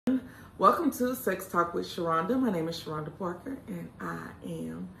Welcome to Sex Talk with Sharonda. My name is Sharonda Parker and I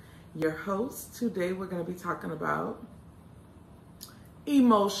am your host. Today we're going to be talking about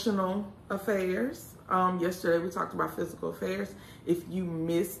emotional affairs. Yesterday we talked about physical affairs. If you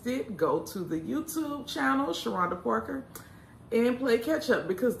missed it, go to the YouTube channel, Sharonda Parker, and play catch up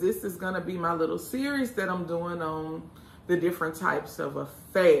because this is going to be my little series that I'm doing on the different types of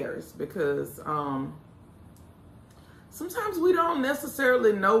affairs because sometimes we don't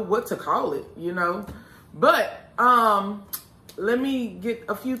necessarily know what to call it, you know. But let me get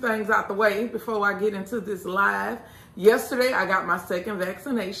a few things out the way before I get into this live. Yesterday, I got my second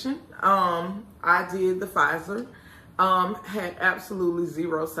vaccination. I did the Pfizer. Had absolutely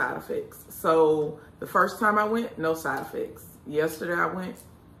zero side effects. So the first time I went, no side effects. Yesterday I went,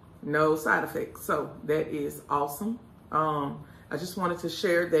 no side effects. So that is awesome. I just wanted to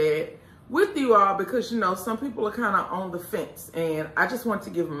share that with you all because, you know, some people are kind of on the fence and I just want to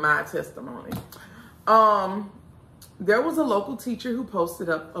give my testimony. There was a local teacher who posted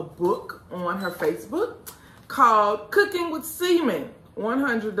up a book on her Facebook called Cooking with Semen,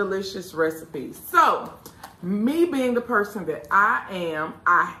 100 Delicious Recipes. So me being the person that I am,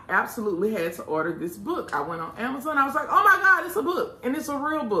 I absolutely had to order this book. I went on Amazon. I was like, oh my God, it's a book and it's a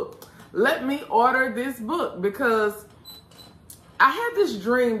real book. Let me order this book because I had this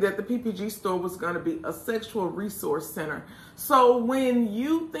dream that the PPG store was going to be a sexual resource center. So when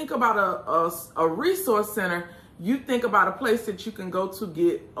you think about a resource center, you think about a place that you can go to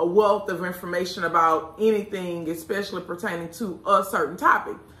get a wealth of information about anything, especially pertaining to a certain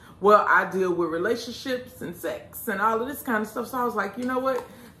topic. Well, I deal with relationships and sex and all of this kind of stuff. So I was like, you know what?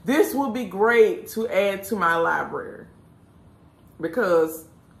 This would be great to add to my library because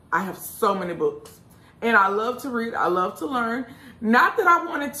I have so many books and I love to read. I love to learn. Not that I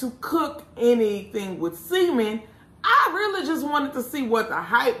wanted to cook anything with semen. I really just wanted to see what the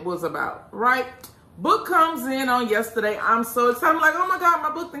hype was about, right? Book comes in on yesterday. I'm so excited. I'm like, oh my God,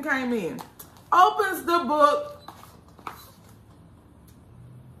 my book then came in. Opens the book.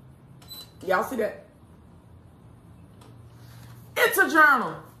 Y'all see that? It's a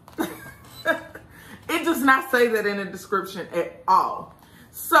journal. It does not say that in the description at all.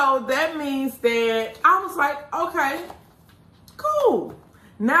 So that means that I was like, okay, cool.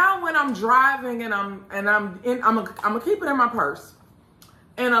 Now when I'm driving and I'm gonna keep it in my purse.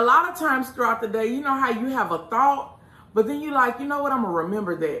 And a lot of times throughout the day, you know how you have a thought, but then you like, you know what, I'm gonna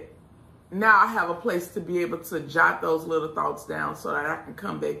remember that. Now I have a place to be able to jot those little thoughts down so that I can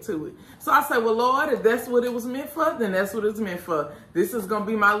come back to it. So I say, well, Lord, if that's what it was meant for, then that's what it's meant for. This is gonna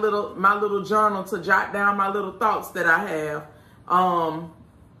be my little journal to jot down my little thoughts that I have,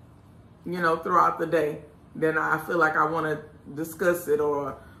 you know, throughout the day. Then I feel like I want to discuss it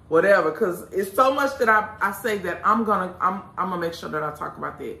or whatever, because it's so much that I say that I'm gonna make sure that I talk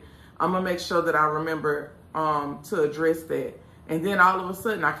about that. I'm gonna make sure that I remember to address that. And then all of a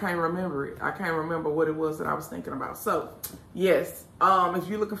sudden, I can't remember it. I can't remember what it was that I was thinking about. So, yes, if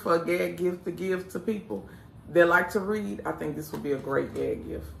you're looking for a gag gift to give to people that like to read, I think this would be a great gag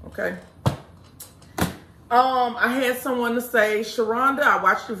gift, okay? I had someone to say, Sharonda, I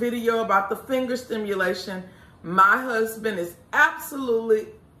watched a video about the finger stimulation. My husband is absolutely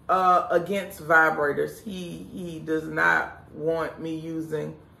against vibrators. He does not want me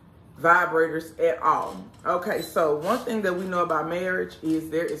using vibrators at all. Okay, so one thing that we know about marriage is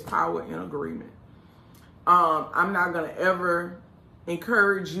there is power in agreement. I'm not going to ever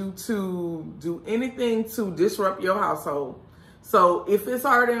encourage you to do anything to disrupt your household. So if it's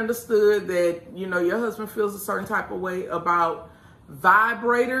already understood that, you know, your husband feels a certain type of way about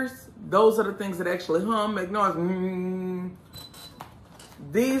vibrators, those are the things that actually hum, make noise.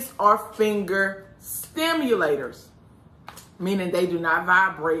 These are finger stimulators, meaning they do not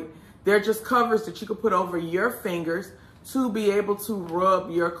vibrate. They're just covers that you can put over your fingers to be able to rub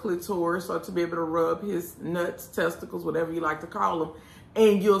your clitoris or to be able to rub his nuts, testicles, whatever you like to call them.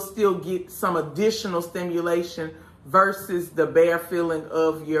 And you'll still get some additional stimulation versus the bare feeling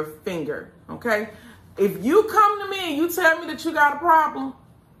of your finger, okay? If you come to me and you tell me that you got a problem,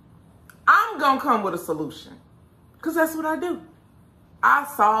 I'm going to come with a solution because that's what I do. I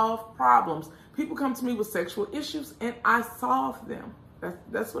solve problems. People come to me with sexual issues and I solve them.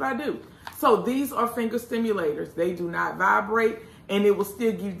 That's what I do. So these are finger stimulators. They do not vibrate and it will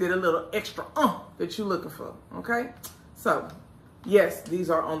still give you that a little extra that you're looking for, okay? So, yes, these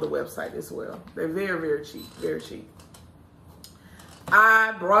are on the website as well. They're very, very cheap, very cheap.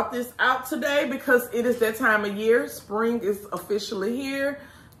 I brought this out today because it is that time of year. Spring is officially here.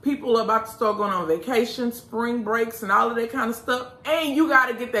 People are about to start going on vacation, spring breaks, and all of that kind of stuff. And you got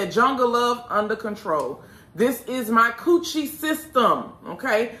to get that jungle love under control. This is my coochie system,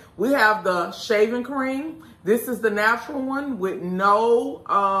 okay? We have the shaving cream. This is the natural one with no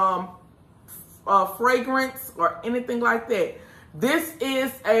fragrance or anything like that. This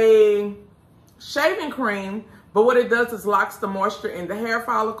is a shaving cream, but what it does is locks the moisture in the hair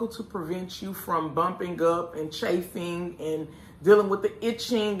follicle to prevent you from bumping up and chafing and dealing with the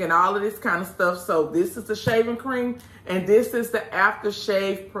itching and all of this kind of stuff. So this is the shaving cream, and this is the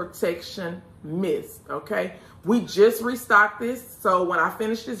aftershave protection mist, okay? We just restocked this, so when I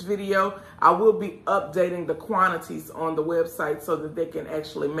finish this video, I will be updating the quantities on the website so that they can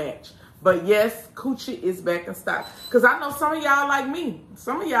actually match. But yes, coochie is back in stock. Because I know some of y'all like me.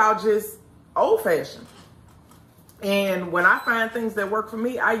 Some of y'all just old-fashioned. And when I find things that work for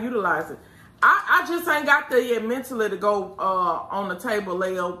me, I utilize it. I just ain't got there yet mentally to go on the table,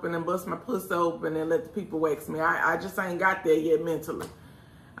 lay open and bust my pussy open and let the people wax me. I just ain't got there yet mentally.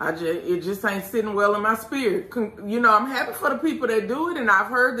 It just ain't sitting well in my spirit. You know, I'm happy for the people that do it, and I've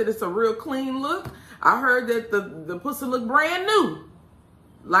heard that it's a real clean look. I heard that the pussy look brand new,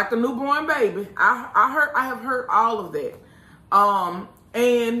 like a newborn baby. I have heard all of that.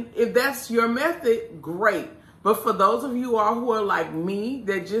 And if that's your method, great. But for those of you all who are like me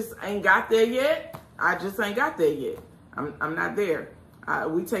that just ain't got there yet, I just ain't got there yet. I'm not there.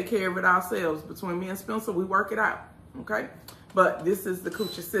 We take care of it ourselves. Between me and Spencer, we work it out, okay? But this is the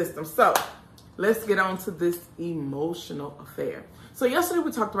coochie system. So let's get on to this emotional affair. So yesterday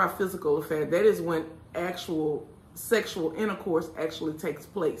we talked about physical affair. That is when actual sexual intercourse actually takes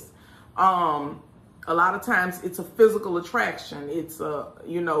place. A lot of times it's a physical attraction. It's a,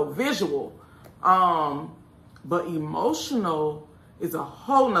 visual. But emotional is a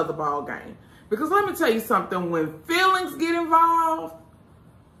whole nother ball game. Because let me tell you something, when feelings get involved,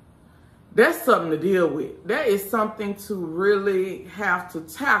 that's something to deal with. That is something to really have to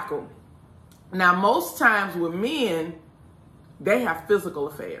tackle. Now, most times with men, they have physical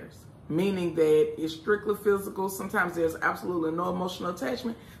affairs, meaning that it's strictly physical. Sometimes there's absolutely no emotional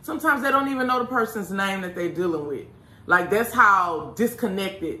attachment. Sometimes they don't even know the person's name that they're dealing with. Like, that's how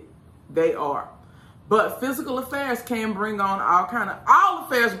disconnected they are. But physical affairs can bring on all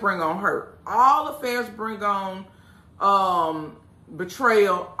affairs bring on hurt. All affairs bring on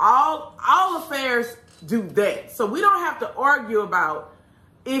betrayal. All affairs do that. So we don't have to argue about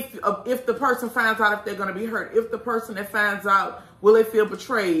if the person finds out if they're going to be hurt. If the person that finds out, will they feel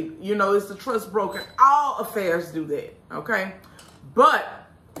betrayed? Is the trust broken? All affairs do that, okay? But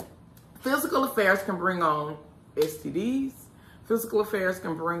physical affairs can bring on STDs. Physical affairs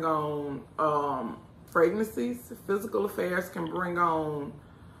can bring on pregnancies. Physical affairs can bring on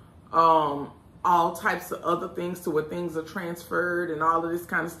all types of other things, to where things are transferred and all of this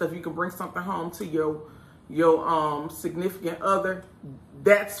kind of stuff. You can bring something home to your significant other.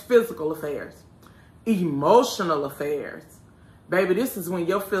 That's physical affairs. Emotional affairs, baby, this is when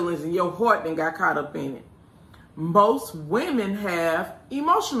your feelings and your heart then got caught up in it. Most women have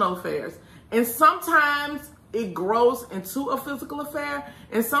emotional affairs, and sometimes it grows into a physical affair,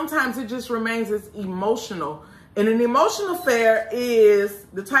 and sometimes it just remains as emotional. And an emotional affair is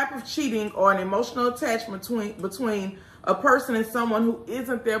the type of cheating or an emotional attachment between a person and someone who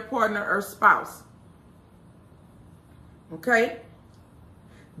isn't their partner or spouse. Okay?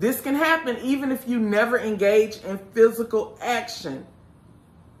 This can happen even if you never engage in physical action,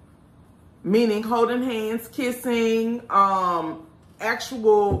 meaning holding hands, kissing,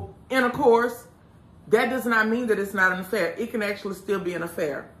 actual intercourse. That does not mean that it's not an affair. It can actually still be an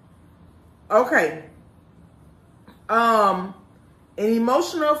affair. Okay. An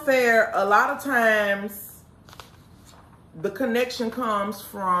emotional affair, a lot of times the connection comes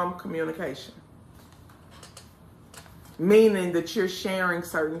from communication. Meaning that you're sharing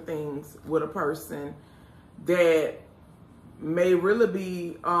certain things with a person that may really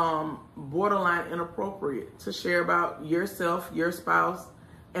be borderline inappropriate to share about yourself, your spouse.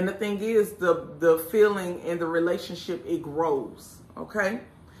 And the thing is, the feeling and the relationship, it grows, okay?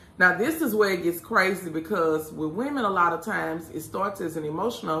 Now, this is where it gets crazy, because with women, a lot of times, it starts as an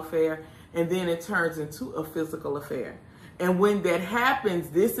emotional affair, and then it turns into a physical affair. And when that happens,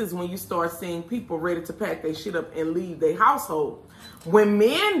 this is when you start seeing people ready to pack their shit up and leave their household. When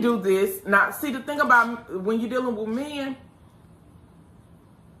men do this, now, see, the thing about when you're dealing with men,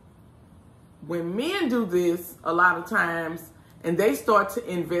 when men do this, a lot of times, and they start to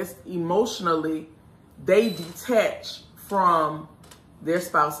invest emotionally, they detach from their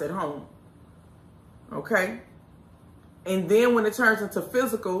spouse at home, okay? And then when it turns into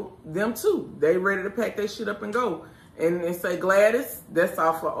physical, them too, they ready to pack their shit up and go. And say, Gladys, that's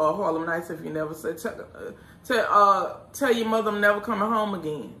off of Harlem Nights. If you never say, tell your mother I'm never coming home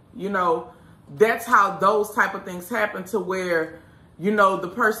again, that's how those type of things happen, to where, you know, the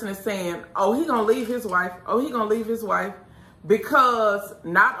person is saying, oh, he gonna leave his wife. Oh, he gonna leave his wife. Because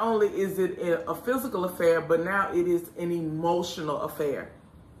not only is it a physical affair, but now it is an emotional affair.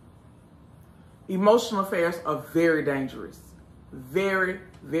 Emotional affairs are very dangerous. Very,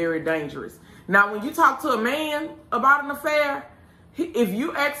 very dangerous. Now, when you talk to a man about an affair, if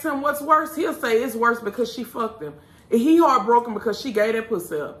you ask him what's worse, he'll say it's worse because she fucked him. He heartbroken because she gave that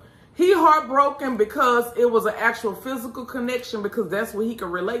pussy up. He heartbroken because it was an actual physical connection, because that's what he could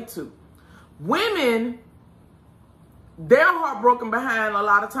relate to. Women, they're heartbroken behind a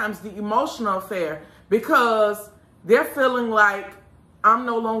lot of times the emotional affair, because they're feeling like, I'm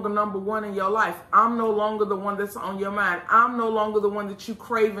no longer number one in your life. I'm no longer the one that's on your mind. I'm no longer the one that you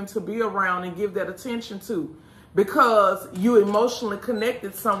craving to be around and give that attention to, because you emotionally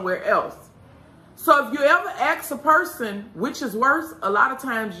connected somewhere else. So if you ever ask a person which is worse, a lot of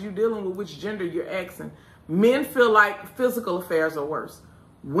times you're dealing with which gender you're asking. Men feel like physical affairs are worse.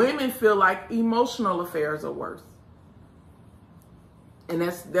 Women feel like emotional affairs are worse. And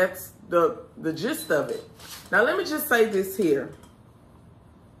that's the gist of it. Now, let me just say this here.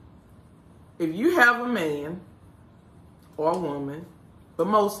 If you have a man or a woman, but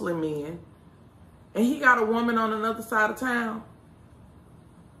mostly men, and he got a woman on another side of town,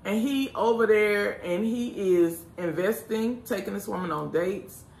 and he over there and he is investing, taking this woman on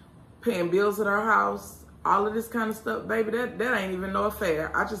dates, paying bills at her house, all of this kind of stuff, baby, that ain't even no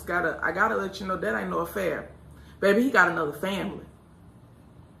affair. I gotta let you know that ain't no affair. Baby, he got another family.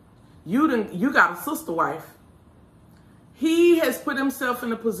 You got a sister wife. He has put himself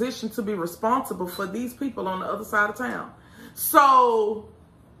in a position to be responsible for these people on the other side of town. So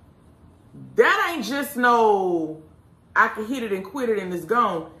that ain't just no, I can hit it and quit it and it's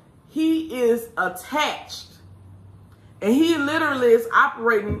gone. He is attached. And he literally is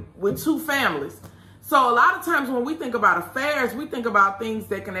operating with two families. So a lot of times when we think about affairs, we think about things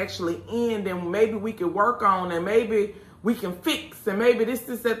that can actually end and maybe we can work on and maybe we can fix and maybe this,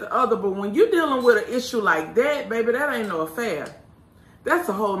 that, the other. But when you're dealing with an issue like that, baby, that ain't no affair. That's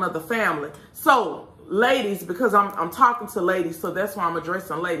a whole nother family. So ladies, because I'm talking to ladies, so that's why I'm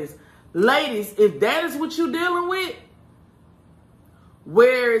addressing ladies. Ladies, if that is what you're dealing with,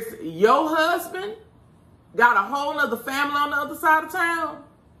 whereas your husband got a whole nother family on the other side of town,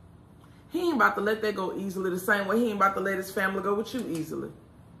 he ain't about to let that go easily, the same way he ain't about to let his family go with you easily.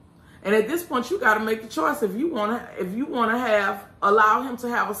 And at this point, you got to make the choice if you want to allow him to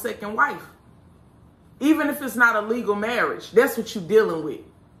have a second wife. Even if it's not a legal marriage, that's what you're dealing with.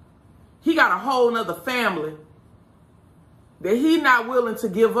 He got a whole nother family that he's not willing to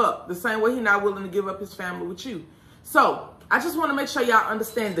give up, the same way he's not willing to give up his family with you. So I just want to make sure y'all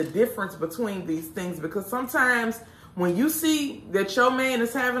understand the difference between these things, because sometimes when you see that your man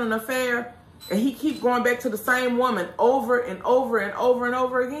is having an affair and he keep going back to the same woman over and over and over and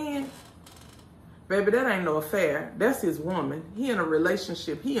over again, baby, that ain't no affair. That's his woman. He in a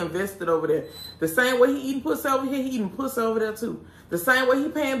relationship. He invested over there. The same way he eating pussy over here, he eating pussy over there too. The same way he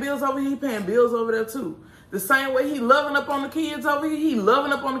paying bills over here, he paying bills over there too. The same way he loving up on the kids over here, he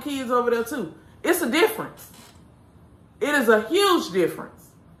loving up on the kids over there too. It's a difference. It is a huge difference.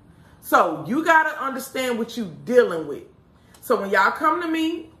 So you got to understand what you dealing with. So when y'all come to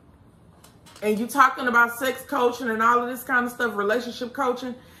me and you talking about sex coaching and all of this kind of stuff, relationship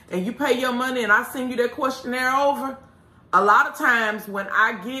coaching, and you pay your money and I send you that questionnaire over, a lot of times when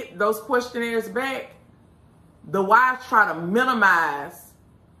I get those questionnaires back, the wives try to minimize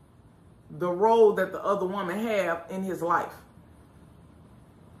the role that the other woman have in his life.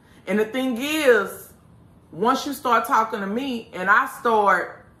 And the thing is, once you start talking to me and I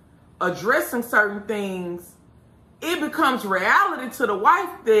start addressing certain things, it becomes reality to the wife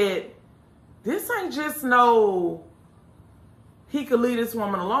that this ain't just no, he could leave this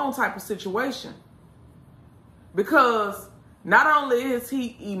woman alone type of situation. Because not only is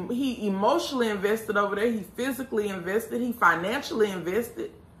he emotionally invested over there, he physically invested, he financially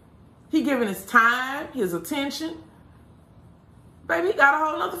invested, he giving his time, his attention. Baby, he got a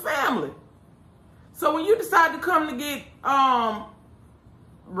whole other family. So when you decide to come to get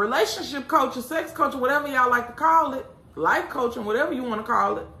relationship coach or sex coach or whatever y'all like to call it, life coaching, whatever you want to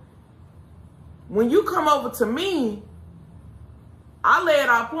call it, when you come over to me, I lay it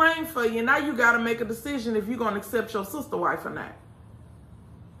out plain for you. Now you got to make a decision if you're going to accept your sister wife or not.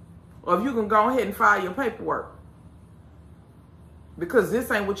 Or if you can go ahead and file your paperwork. Because this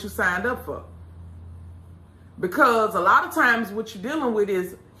ain't what you signed up for. Because a lot of times what you're dealing with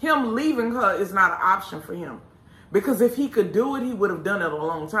is him leaving her is not an option for him. Because if he could do it, he would have done it a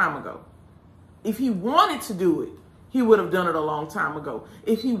long time ago. If he wanted to do it, he would have done it a long time ago.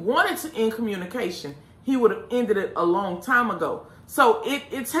 If he wanted to end communication, he would have ended it a long time ago. So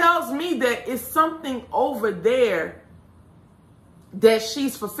it tells me that it's something over there that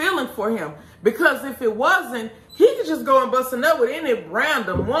she's fulfilling for him. Because if it wasn't, he could just go and bust a nut with any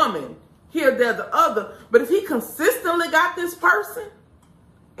random woman, here, there, the other. But if he consistently got this person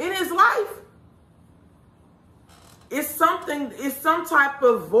in his life, it's some type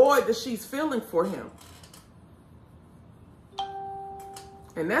of void that she's feeling for him.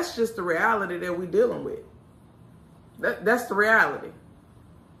 And that's just the reality that we're dealing with. That's the reality.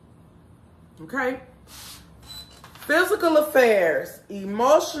 Okay? Physical affairs,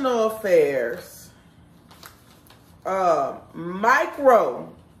 emotional affairs,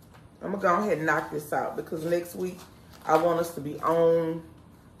 micro. I'm going to go ahead and knock this out because next week I want us to be on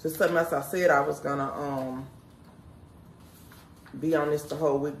to something else. I said I was going to be on this the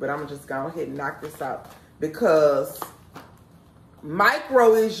whole week, but I'm just going to go ahead and knock this out because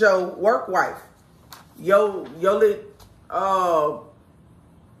micro is your work wife. Your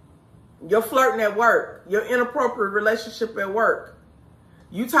flirting at work, your inappropriate relationship at work.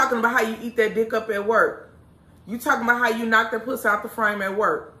 You talking about how you eat that dick up at work. You talking about how you knock that pussy out the frame at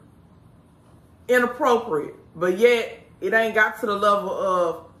work. Inappropriate, but yet it ain't got to the level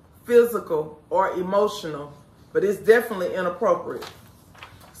of physical or emotional, but it's definitely inappropriate.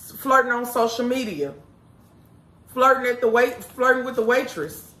 Flirting on social media, flirting with the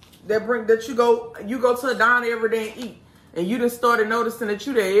waitress that you go to a diner every day and eat. And you just started noticing that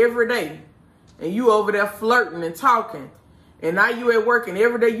you there every day. And you over there flirting and talking. And now you at work and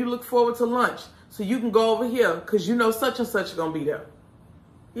every day you look forward to lunch. So you can go over here because you know such and such is going to be there.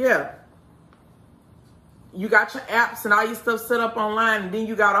 Yeah. You got your apps and all your stuff set up online. And then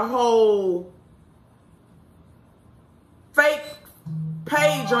you got a whole fake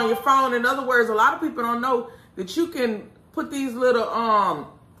page on your phone. In other words, a lot of people don't know that you can put these little,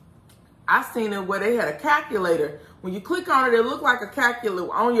 I seen it where they had a calculator. When you click on it, it looked like a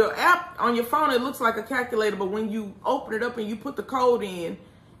calculator. On your app, on your phone, it looks like a calculator. But when you open it up and you put the code in,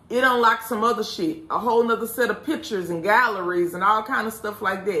 it unlocks some other shit. A whole nother set of pictures and galleries and all kind of stuff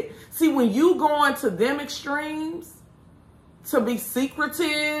like that. See, when you go into them extremes to be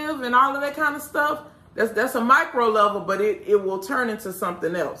secretive and all of that kind of stuff, that's a micro level, but it will turn into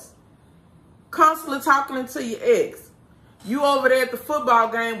something else. Constantly talking to your ex. You over there at the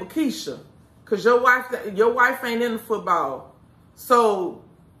football game with Keisha. Because your wife ain't in the football. So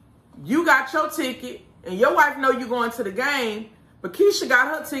you got your ticket and your wife know you going to the game, but Keisha got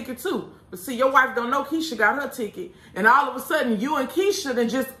her ticket too. But see, your wife don't know Keisha got her ticket. And all of a sudden, you and Keisha then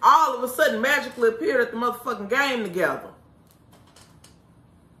just all of a sudden magically appeared at the motherfucking game together.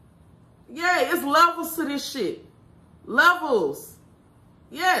 Yeah, it's levels to this shit. Levels.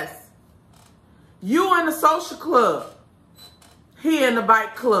 Yes. You in the social club. He in the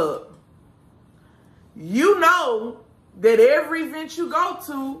bike club. You know that every event you go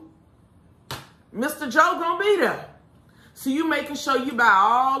to, Mr. Joe gonna be there. So you making sure you buy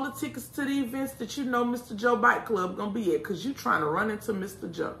all the tickets to the events that you know Mr. Joe Bike Club gonna be at, because you trying to run into Mr.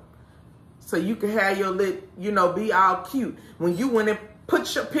 Joe. So you can have your be all cute. When you went and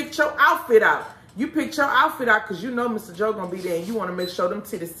pick your outfit out. You picked your outfit out because you know Mr. Joe gonna be there and you want to make sure them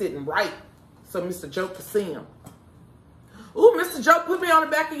titties sitting right so Mr. Joe can see them. Ooh, Mr. Joe, put me on the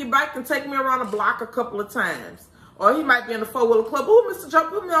back of your bike and take me around the block a couple of times. Or he might be in the four-wheeler club. Ooh, Mr. Joe,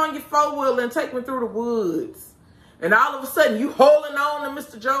 put me on your four-wheeler and take me through the woods. And all of a sudden, you holding on to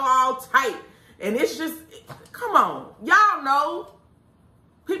Mr. Joe all tight. And it's just, come on. Y'all know.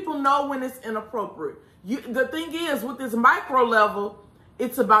 People know when it's inappropriate. The thing is, with this micro level,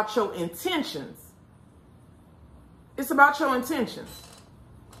 it's about your intentions. It's about your intentions.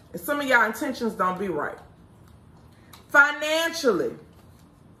 And some of y'all intentions don't be right. Financially,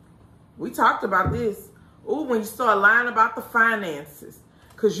 we talked about this. Ooh, when you start lying about the finances,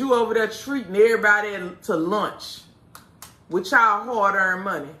 because you over there treating everybody to lunch with y'all hard-earned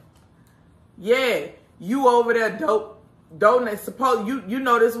money. Yeah, you over there donate. Suppose you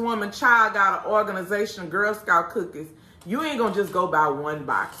know this woman child got an organization, Girl Scout cookies. You ain't gonna just go buy one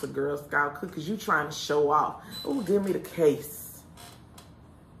box of Girl Scout cookies. You trying to show off. Ooh, give me the case.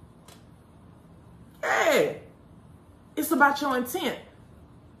 Yeah. It's about your intent.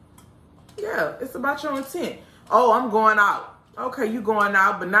 Yeah, it's about your intent. Oh, I'm going out. Okay, you going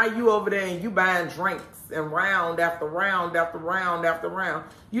out, but now you over there and you buying drinks and round after round after round after round.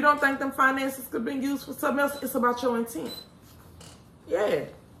 You don't think them finances could be used for something else? It's about your intent. Yeah.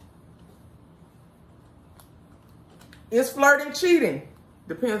 Is flirting cheating?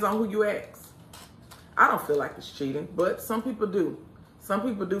 Depends on who you ask. I don't feel like it's cheating, but some people do. Some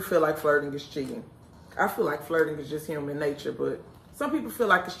people do feel like flirting is cheating. I feel like flirting is just human nature, but some people feel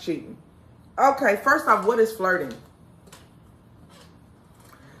like it's cheating. Okay, first off, what is flirting?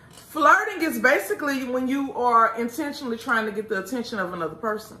 Flirting is basically when you are intentionally trying to get the attention of another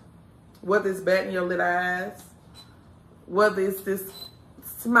person. Whether it's batting your little eyes, whether it's this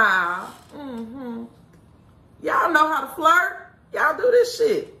smile. Y'all know how to flirt. Y'all do this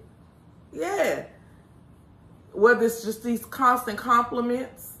shit. Yeah. Whether it's just these constant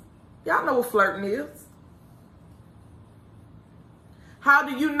compliments. Y'all know what flirting is. How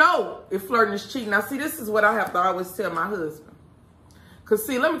do you know if flirting is cheating? Now, see, this is what I have to always tell my husband. Because,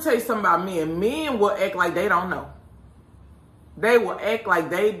 see, let me tell you something about men. Men will act like they don't know. They will act like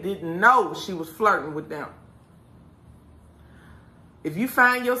they didn't know she was flirting with them. If you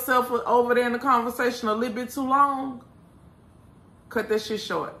find yourself over there in the conversation a little bit too long, cut that shit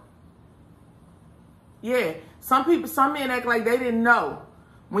short. Yeah, some men act like they didn't know.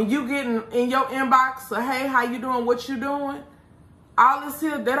 When you get in your inbox, so, hey, how you doing, what you doing? All this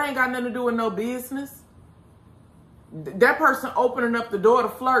here, that ain't got nothing to do with no business. That person opening up the door to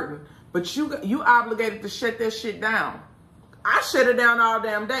flirting, but you obligated to shut that shit down. I shut it down all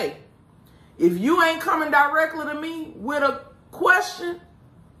damn day. If you ain't coming directly to me with a question,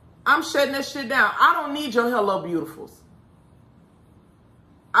 I'm shutting that shit down. I don't need your hello beautifuls.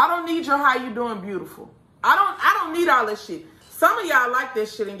 I don't need your how you doing beautiful. I don't need all that shit. Some of y'all like that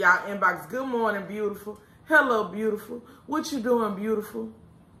shit in y'all inbox. Good morning, beautiful. Hello, beautiful. What you doing, beautiful?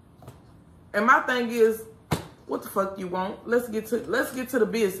 And my thing is, what the fuck you want? Let's get to the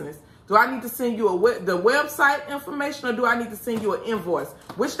business. Do I need to send you the website information, or do I need to send you an invoice?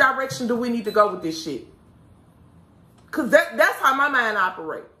 Which direction do we need to go with this shit? Because that's how my mind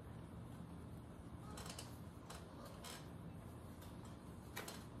operates.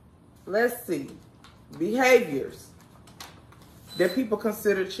 Let's see. Behaviors that people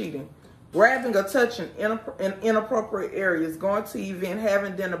consider cheating. Grabbing or touching in inappropriate areas. Going to an event,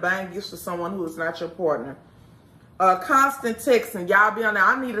 having dinner, buying gifts to someone who is not your partner. Constant texting. Y'all be on there.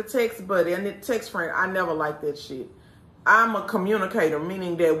 I need a text buddy. I need a text friend. I never like that shit. I'm a communicator,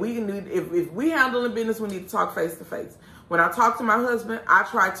 meaning that we need, if we handle the business, we need to talk face to face. When I talk to my husband, I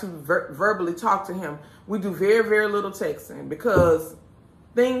try to verbally talk to him. We do very, very little texting because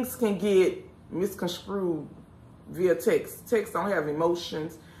things can get misconstrued via text. Text don't have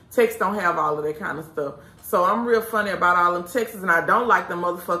emotions. Text don't have all of that kind of stuff. So I'm real funny about all them texts, and I don't like the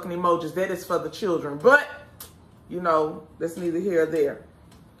motherfucking emojis. That is for the children. But, you know, that's neither here or there.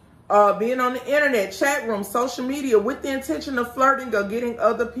 Being on the internet, chat room, social media with the intention of flirting or getting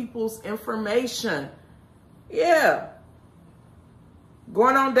other people's information. Yeah.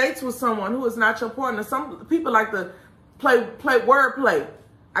 Going on dates with someone who is not your partner. Some people like to play wordplay.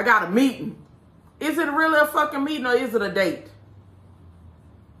 I got a meeting. Is it really a fucking meeting, or is it a date?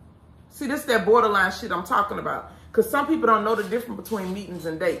 See, this is that borderline shit I'm talking about. Because some people don't know the difference between meetings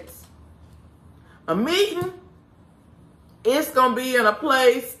and dates. A meeting, it's going to be in a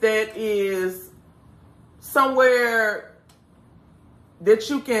place that is somewhere that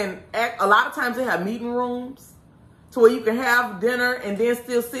you can act. A lot of times they have meeting rooms to where you can have dinner and then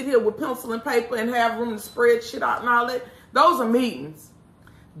still sit here with pencil and paper and have room to spread shit out and all that. Those are meetings.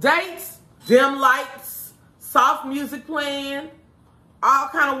 Dates, dim lights, soft music playing, all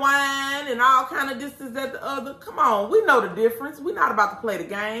kind of wine and all kind of this, that, the other. Come on, we know the difference. We're not about to play the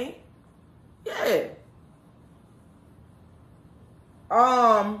game. Yeah.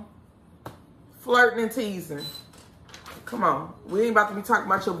 Flirting and teasing. Come on. We ain't about to be talking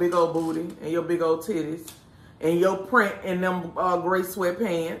about your big old booty and your big old titties and your print in them gray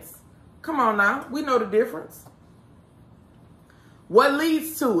sweatpants. Come on now. We know the difference. What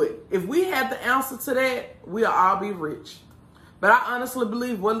leads to it? If we had the answer to that, we'll all be rich. But I honestly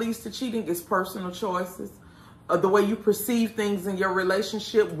believe what leads to cheating is personal choices. The way you perceive things in your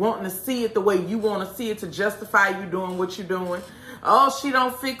relationship, wanting to see it the way you want to see it to justify you doing what you're doing. Oh, she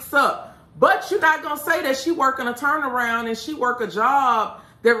don't fix up. But you're not going to say that she working a turnaround and she work a job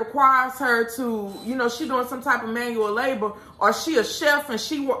that requires her to, you know, she doing some type of manual labor, or she a chef and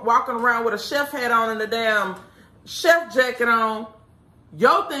she walking around with a chef hat on and a damn chef jacket on.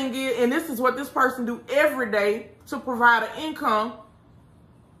 Your thing is, and this is what this person do every day to provide an income.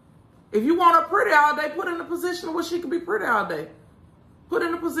 If you want her pretty all day, put her in a position where she can be pretty all day. Put her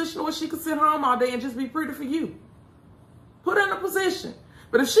in a position where she can sit home all day and just be pretty for you. Put her in a position.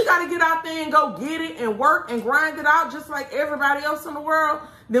 But if she got to get out there and go get it and work and grind it out just like everybody else in the world,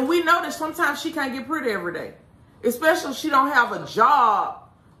 then we know that sometimes she can't get pretty every day. Especially if she don't have a job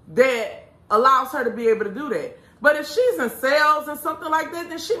that allows her to be able to do that. But if she's in sales and something like that,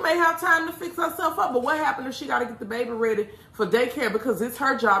 then she may have time to fix herself up. But what happens if she got to get the baby ready for daycare because it's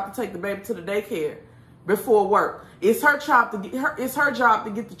her job to take the baby to the daycare? before work. It's her job to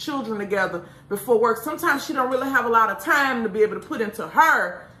get the children together before work. Sometimes she don't really have a lot of time to be able to put into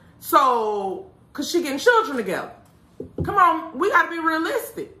her. So, because she getting children together. Come on, we got to be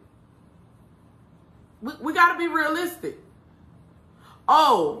realistic. We got to be realistic.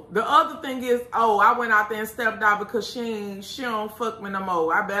 Oh, the other thing is, oh, I went out there and stepped out because she don't fuck me no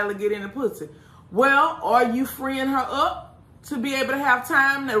more. I barely get in the pussy. Well, are you freeing her up to be able to have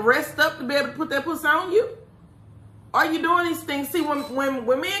time to rest up to be able to put that pussy on you? Are you doing these things? See, when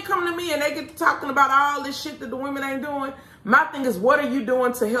men come to me and they get talking about all this shit that the women ain't doing, my thing is, what are you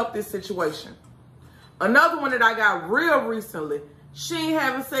doing to help this situation? Another one that I got real recently, she ain't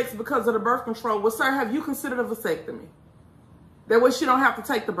having sex because of the birth control. Well, sir, have you considered a vasectomy? That way she don't have to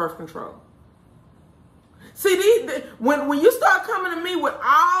take the birth control. See, when you start coming to me with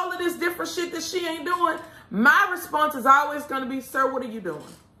all of this different shit that she ain't doing, my response is always going to be, sir, what are you doing?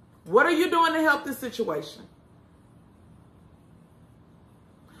 What are you doing to help this situation?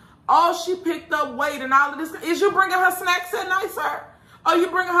 Oh, she picked up weight and all of this. Is you bringing her snacks at night, sir? Are you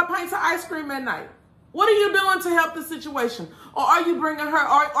bringing her pints of ice cream at night? What are you doing to help the situation? Or are you bringing her,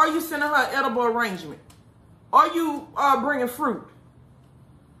 or are you sending her an edible arrangement? Are you bringing fruit?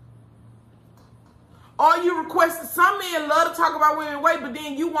 Are you requesting? Some men love to talk about women weight, but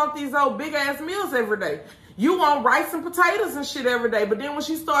then you want these old big ass meals every day. You want rice and potatoes and shit every day. But then when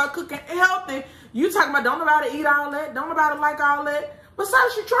she start cooking healthy, you talking about don't nobody eat all that, don't nobody like all that. But so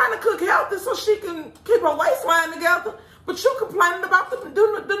she's trying to cook healthy so she can keep her waistline together. But you complaining about the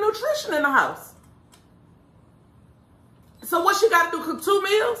nutrition in the house. So what she got to do, cook 2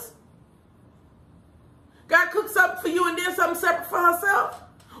 meals? Got to cook something for you and then something separate for herself?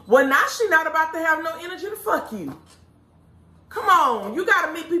 Well, now she not about to have no energy to fuck you. Come on, you got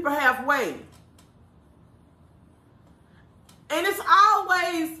to meet people halfway. And it's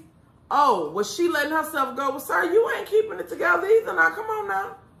always, oh, was she letting herself go? Well, sir, you ain't keeping it together either. Now, come on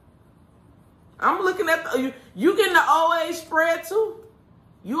now. I'm looking at you getting the old age spread too.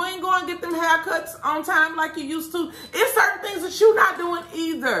 You ain't going to get them haircuts on time like you used to. It's certain things that you're not doing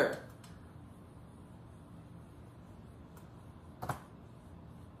either.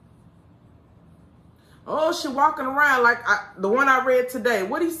 Oh, she walking around like the one I read today.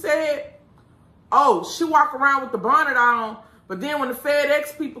 What he said? Oh, she walk around with the bonnet on, but then when the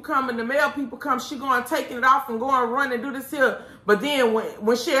FedEx people come and the mail people come, she going taking it off and going run and do this here. But then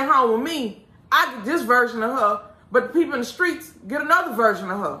when she at home with me, I get this version of her, but the people in the streets get another version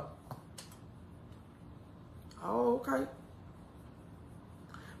of her. Oh, okay.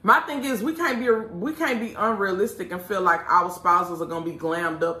 My thing is we can't be unrealistic and feel like our spouses are gonna be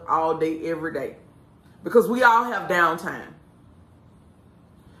glammed up all day, every day. Because we all have downtime.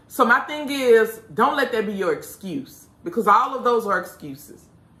 So my thing is, don't let that be your excuse. Because all of those are excuses.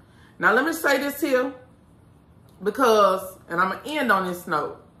 Now let me say this here. Because, and I'm going to end on this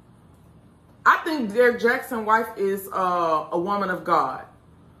note. I think Derrick Jackson's wife is a woman of God.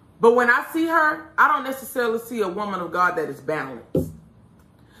 But when I see her, I don't necessarily see a woman of God that is balanced.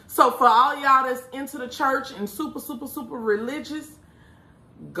 So for all y'all that's into the church and super religious,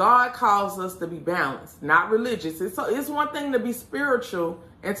 God calls us to be balanced, not religious. It's one thing to be spiritual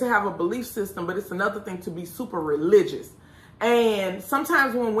and to have a belief system, but it's another thing to be super religious. And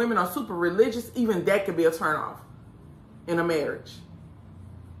sometimes when women are super religious, even that could be a turnoff in a marriage.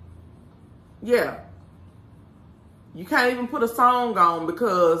 Yeah. You can't even put a song on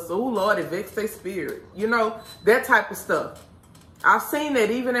because, oh Lord, it vexed their spirit. You know, that type of stuff. I've seen that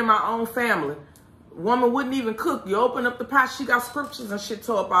even in my own family. Woman wouldn't even cook. You open up the pot, she got scriptures and shit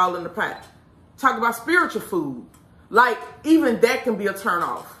tore up all in the pot. Talk about spiritual food. Like, even that can be a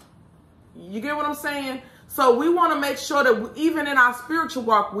turnoff. You get what I'm saying? So we want to make sure that even in our spiritual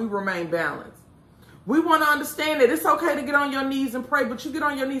walk, we remain balanced. We want to understand that it's okay to get on your knees and pray, but you get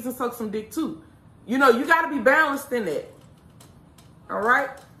on your knees and suck some dick too. You know, you got to be balanced in that. All right?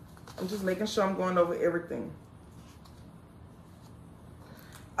 I'm just making sure I'm going over everything.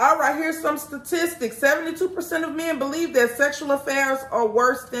 All right, here's some statistics. 72% of men believe that sexual affairs are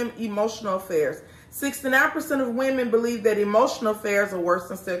worse than emotional affairs. 69% of women believe that emotional affairs are worse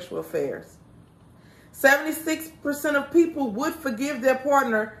than sexual affairs. 76% of people would forgive their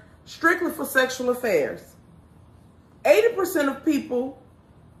partner strictly for sexual affairs. 80% of people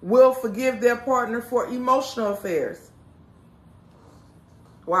will forgive their partner for emotional affairs.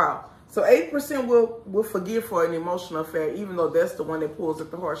 Wow. So 8% will forgive for an emotional affair, even though that's the one that pulls at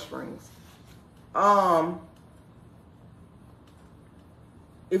the heartstrings.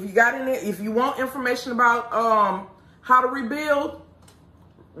 If you got any, if you want information about how to rebuild,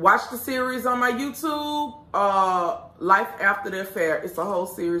 watch the series on my YouTube, Life After the Affair. It's a whole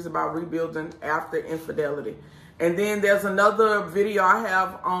series about rebuilding after infidelity. And then there's another video I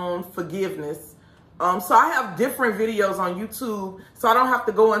have on forgiveness. So I have different videos on YouTube, so I don't have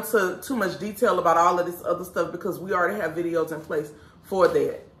to go into too much detail about all of this other stuff because we already have videos in place for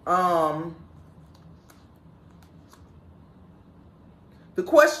that. The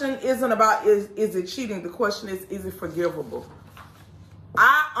question isn't about is it cheating? The question is it forgivable?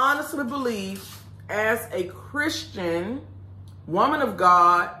 I honestly believe as a Christian woman of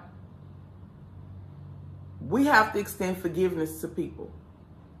God, we have to extend forgiveness to people.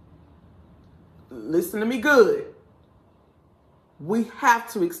 Listen to me good. We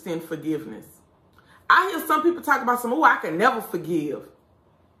have to extend forgiveness. I hear some people talk about oh, I can never forgive.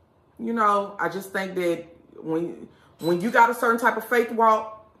 You know, I just think that when you got a certain type of faith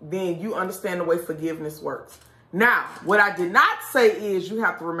walk, then you understand the way forgiveness works. Now, what I did not say is you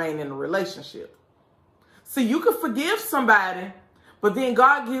have to remain in a relationship. See, you can forgive somebody, but then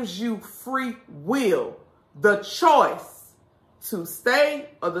God gives you free will, the choice to stay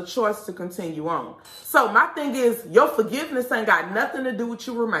or the choice to continue on. So my thing is, your forgiveness ain't got nothing to do with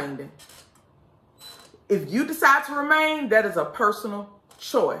you remaining. If you decide to remain, that is a personal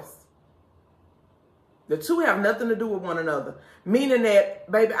choice. The two have nothing to do with one another. Meaning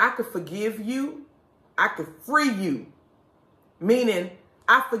that, baby, I could forgive you. I could free you. Meaning,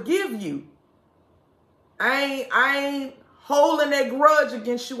 I forgive you. I ain't holding that grudge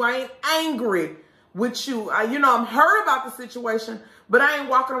against you. I ain't angry with you. I'm hurt about the situation, but I ain't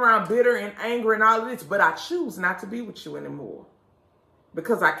walking around bitter and angry and all of this. But I choose not to be with you anymore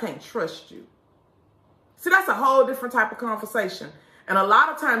because I can't trust you. See, that's a whole different type of conversation. And a lot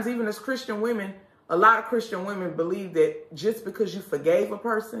of times, even as Christian women, a lot of Christian women believe that just because you forgave a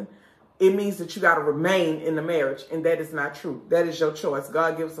person, it means that you got to remain in the marriage. And that is not true. That is your choice.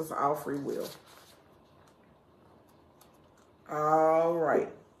 God gives us all free will. All right.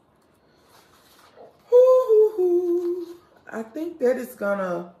 I think that's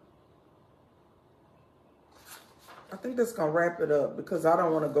gonna wrap it up because I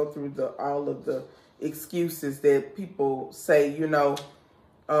don't want to go through all of the excuses that people say, I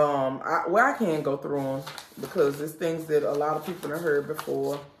can't go through them because it's things that a lot of people have heard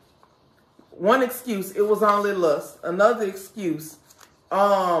before. One excuse, it was only lust. Another excuse,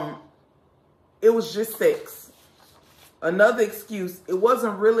 it was just sex. Another excuse, it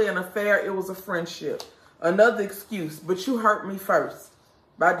wasn't really an affair, it was a friendship. Another excuse, but you hurt me first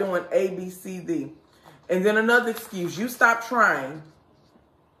by doing A, B, C, D. And then another excuse, you stopped trying.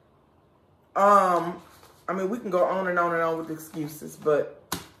 We can go on and on and on with excuses, but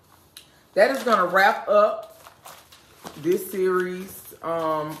that is going to wrap up this series.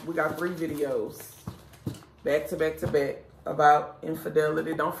 We got 3 videos back to back to back about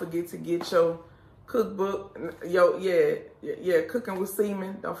infidelity. Don't forget to get your cookbook. Cooking with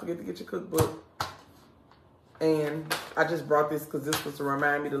semen. Don't forget to get your cookbook. And I just brought this because this was to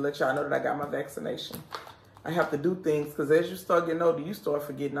remind me to let y'all know that I got my vaccination. I have to do things because as you start getting older, you start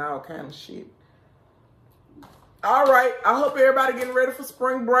forgetting all kind of shit. All right. I hope everybody getting ready for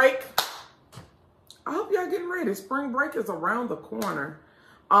spring break. I hope y'all getting ready. Spring break is around the corner.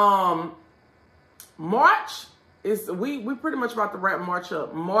 March is, we pretty much about to wrap March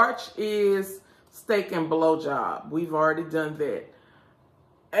up. March is steak and blowjob. We've already done that.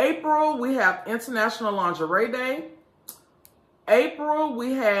 April, we have International Lingerie Day. April,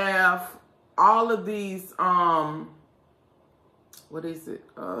 we have all of these, what is it?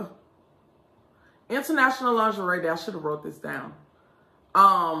 International Lingerie Day. I should have wrote this down.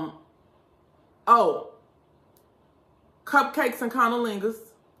 Cupcakes and Conolingas.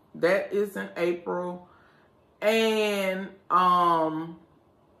 That is in April. And,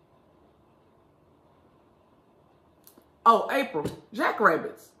 April,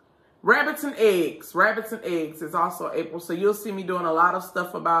 Jackrabbits. Rabbits and eggs. Rabbits and eggs is also April. So you'll see me doing a lot of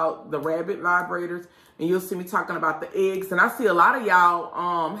stuff about the rabbit vibrators. And you'll see me talking about the eggs. And I see a lot of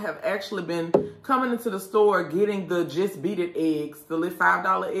y'all have actually been coming into the store getting the Just Beat It eggs. The little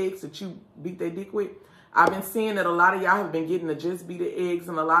 $5 eggs that you beat their dick with. I've been seeing that a lot of y'all have been getting the Just Beat It eggs.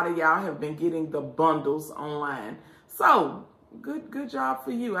 And a lot of y'all have been getting the bundles online. So good job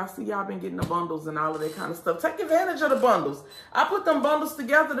for you. I see y'all been getting the bundles and all of that kind of stuff. Take advantage of the bundles. I put them bundles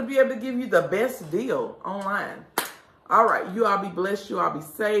together to be able to give you the best deal online. All right. You all be blessed. You all be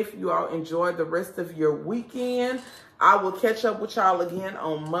safe. You all enjoy the rest of your weekend. I will catch up with y'all again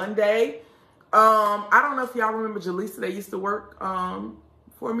on Monday. I don't know if y'all remember Jaleesa. They used to work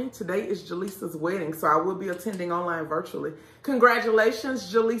for me. Today is Jaleesa's wedding, so I will be attending online virtually.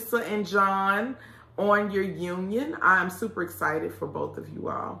 Congratulations, Jaleesa and John. on your union. I'm super excited for both of you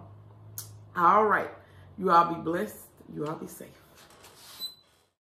all. All right. You all be blessed. You all be safe.